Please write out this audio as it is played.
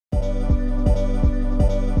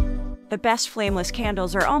The best flameless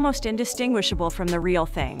candles are almost indistinguishable from the real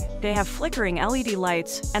thing. They have flickering LED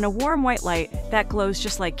lights and a warm white light that glows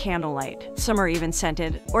just like candlelight. Some are even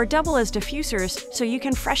scented, or double as diffusers so you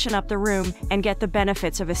can freshen up the room and get the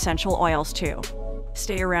benefits of essential oils too.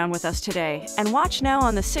 Stay around with us today and watch now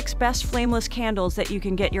on the 6 best flameless candles that you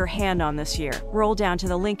can get your hand on this year. Roll down to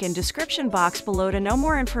the link in description box below to know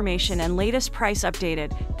more information and latest price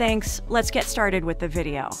updated. Thanks, let's get started with the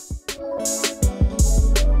video.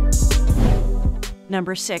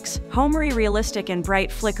 Number 6. Homemory Realistic and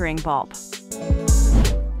Bright Flickering Bulb.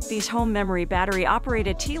 These Homemory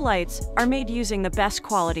battery-operated tea lights are made using the best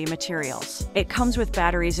quality materials. It comes with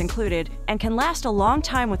batteries included and can last a long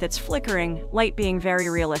time with its flickering light being very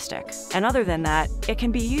realistic. And other than that, it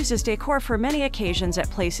can be used as decor for many occasions at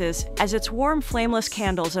places, as its warm flameless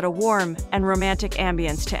candles add a warm and romantic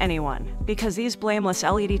ambience to anyone. Because these blameless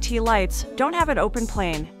LED tea lights don't have an open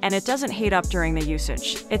plane and it doesn't heat up during the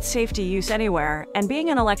usage. It's safe to use anywhere, and being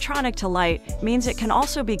an electronic to light means it can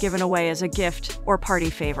also be given away as a gift or party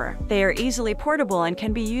favor. They are easily portable and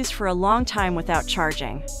can be used for a long time without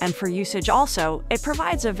charging. And for usage also, it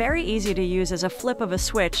provides a very easy to use as a flip of a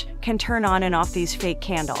switch can turn on and off these fake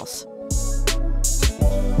candles.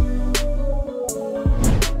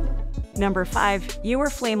 Number 5.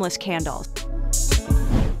 Yiwer Flameless Candles.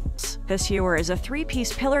 This Yiwer is a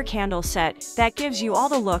 3-piece pillar candle set that gives you all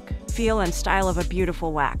the look, feel, and style of a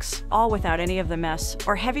beautiful wax, all without any of the mess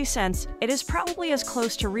or heavy scents. It is probably as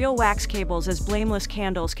close to real wax cables as blameless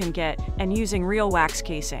candles can get, and using real wax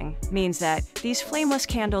casing means that these flameless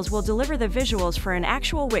candles will deliver the visuals for an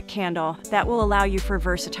actual wick candle that will allow you for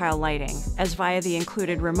versatile lighting, as via the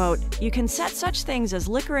included remote, you can set such things as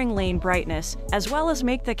flickering lane brightness, as well as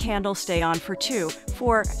make the candle stay on for 2,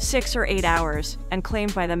 4, 6, or 8 hours, and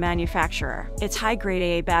claimed by the manufacturer. Its high-grade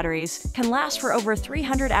AA batteries can last for over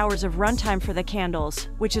 300 hours of runtime for the candles,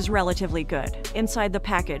 which is relatively good. Inside the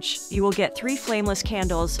package, you will get 3 flameless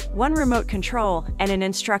candles, 1 remote control, and an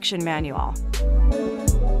instruction manual.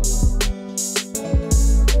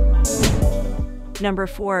 Number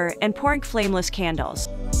 4. Enpornk Flameless Candles.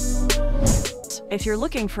 If you're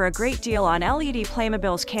looking for a great deal on LED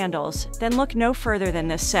Flameless candles, then look no further than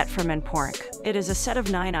this set from Enpornk. It is a set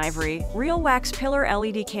of 9 ivory, real wax pillar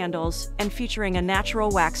LED candles and featuring a natural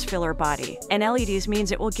wax filler body. And LEDs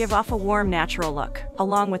means it will give off a warm, natural look.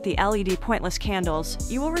 Along with the LED pointless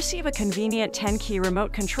candles, you will receive a convenient 10-key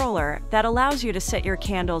remote controller that allows you to set your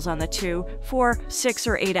candles on the 2, 4, 6,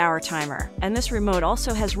 or 8-hour timer. And this remote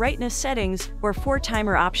also has brightness settings or 4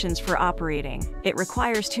 timer options for operating. It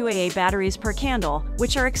requires 2 AA batteries per candle,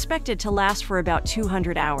 which are expected to last for about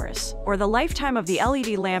 200 hours, or the lifetime of the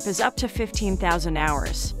LED lamp is up to 15,000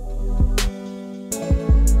 hours.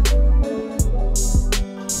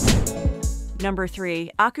 Number 3.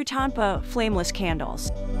 Tonpa Flameless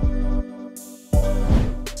Candles.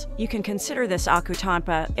 You can consider this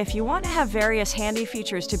Tonpa if you want to have various handy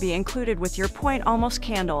features to be included with your point-almost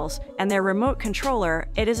candles and their remote controller.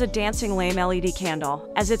 It is a dancing lame LED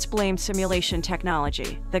candle, as its blame simulation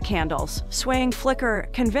technology. The candles swaying flicker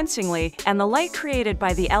convincingly, and the light created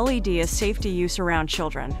by the LED is safe to use around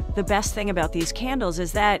children. The best thing about these candles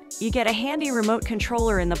is that you get a handy remote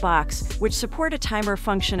controller in the box, which support a timer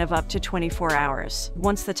function of up to 24 hours.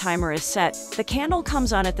 Once the timer is set, the candle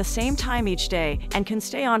comes on at the same time each day and can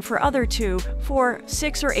stay on for other 2, 4,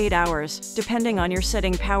 6, or 8 hours, depending on your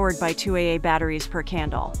setting, powered by 2 AA batteries per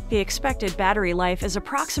candle. The expected battery life is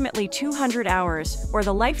approximately 200 hours, or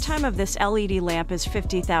the lifetime of this LED lamp is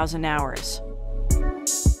 50,000 hours.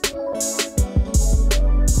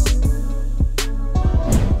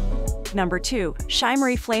 Number 2.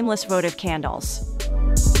 Shymery Flameless Votive Candles.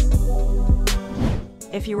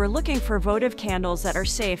 If you are looking for votive candles that are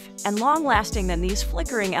safe and long-lasting, then these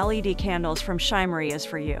flickering LED candles from Shymery is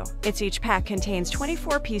for you. Each pack contains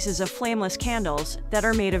 24 pieces of flameless candles that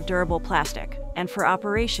are made of durable plastic. And for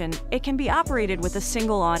operation, it can be operated with a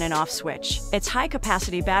single on and off switch. Its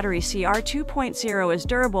high-capacity battery CR 2.0 is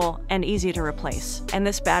durable and easy to replace. And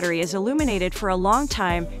this battery is illuminated for a long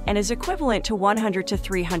time and is equivalent to 100 to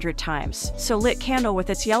 300 times. So lit candle with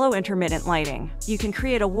its yellow intermittent lighting. You can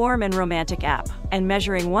create a warm and romantic app, and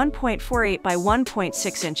measuring 1.48 by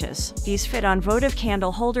 1.6 inches. These fit on votive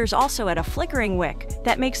candle holders, also at a flickering wick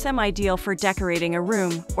that makes them ideal for decorating a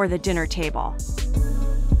room or the dinner table.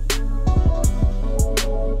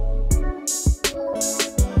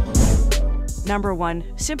 Number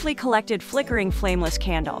 1. Simply Collected Flickering Flameless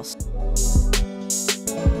Candles.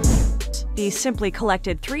 These simply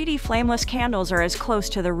collected 3D flameless candles are as close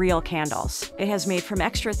to the real candles. It has made from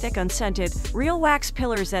extra thick unscented, real wax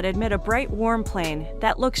pillars that emit a bright warm plane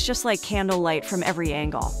that looks just like candlelight from every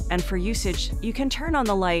angle. And for usage, you can turn on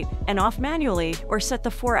the light and off manually or set the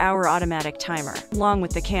 4-hour automatic timer. Along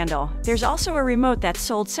with the candle, there's also a remote that's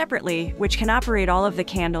sold separately which can operate all of the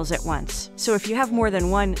candles at once. So if you have more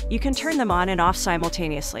than one, you can turn them on and off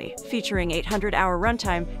simultaneously. Featuring 800-hour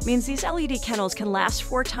runtime means these LED candles can last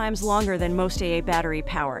 4 times longer than most AA battery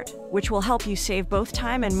powered, which will help you save both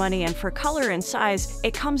time and money. And for color and size,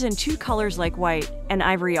 it comes in 2 colors like white and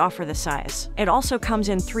ivory offer the size. It also comes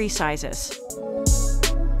in 3 sizes.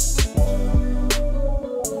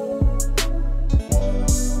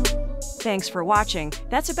 Thanks for watching.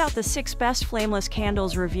 That's about the 6 best flameless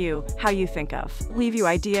candles review. How you think of? Leave your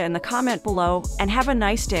idea in the comment below and have a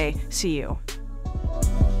nice day. See you.